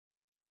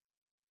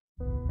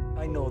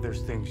I know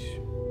there's things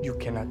you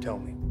cannot tell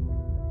me.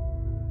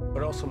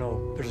 But I also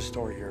know there's a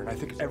story here, and I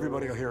think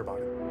everybody will hear about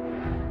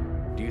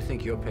it. Do you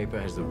think your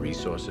paper has the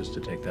resources to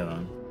take that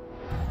on?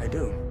 I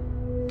do.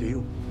 Do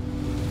you?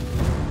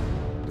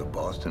 The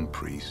Boston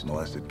priests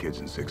molested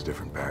kids in 6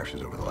 different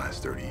parishes over the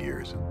last 30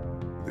 years.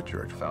 The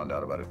church found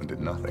out about it and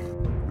did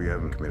nothing. We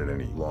haven't committed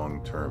any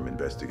long-term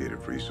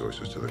investigative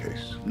resources to the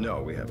case.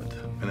 No, we haven't.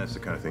 And that's the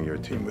kind of thing your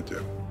team would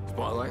do.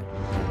 Spotlight?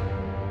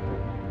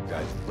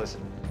 Guys, listen.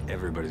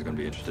 Everybody's gonna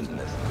be interested in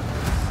this.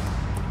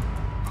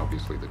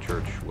 Obviously, the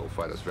church will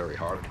fight us very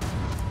hard.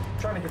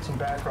 Trying to get some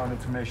background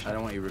information. I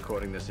don't want you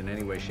recording this in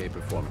any way, shape,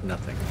 or form.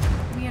 Nothing.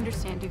 We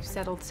understand you've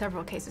settled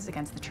several cases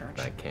against the church.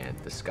 I can't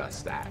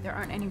discuss that. There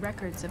aren't any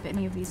records of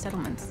any of these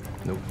settlements.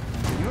 Nope.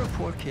 When you're a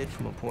poor kid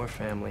from a poor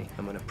family,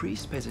 and when a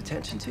priest pays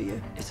attention to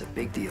you, it's a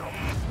big deal.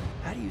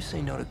 How do you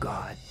say no to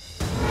God?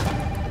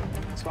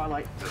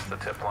 Spotlight. Is this the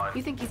tip line?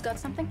 You think he's got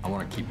something? I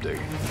want to keep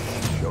digging.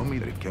 Show me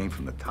that it came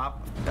from the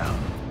top down.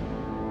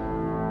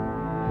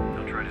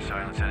 Don't try to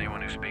silence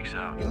anyone who speaks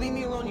out. You leave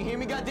me alone, you hear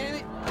me,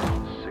 goddammit?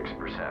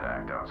 6%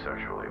 act out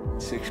sexually.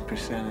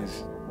 6%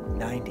 is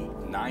 90.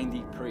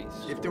 90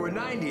 priests. If there were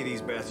 90 of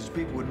these bastards,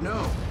 people would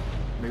know.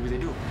 Maybe they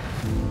do.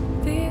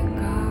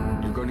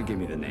 You're going to give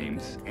me the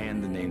names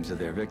and the names of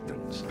their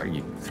victims. Are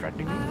you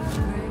threatening me?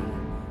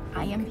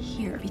 I am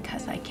here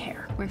because I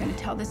care. We're gonna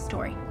tell this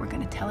story. We're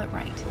gonna tell it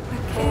right.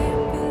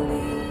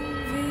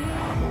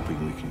 I'm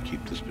hoping we can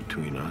keep this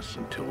between us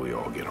until we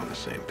all get on the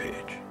same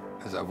page.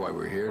 Is that why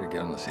we're here, to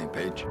get on the same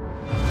page?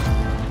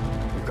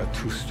 We've got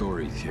 2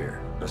 stories here.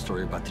 A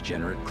story about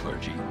degenerate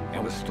clergy,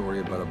 and a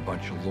story about a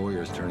bunch of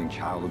lawyers turning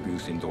child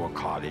abuse into a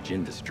cottage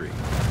industry.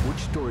 Which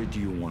story do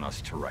you want us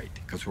to write?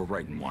 Because we're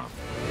writing one of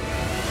them.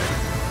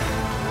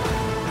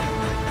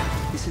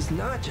 This is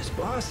not just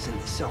Boston,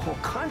 it's the whole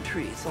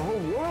country, it's the whole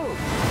world.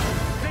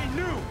 They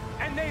knew,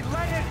 and they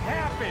let it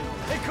happen.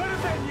 It could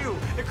have been you.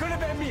 It could have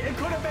been me. It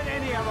could have been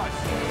any of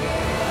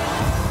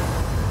us.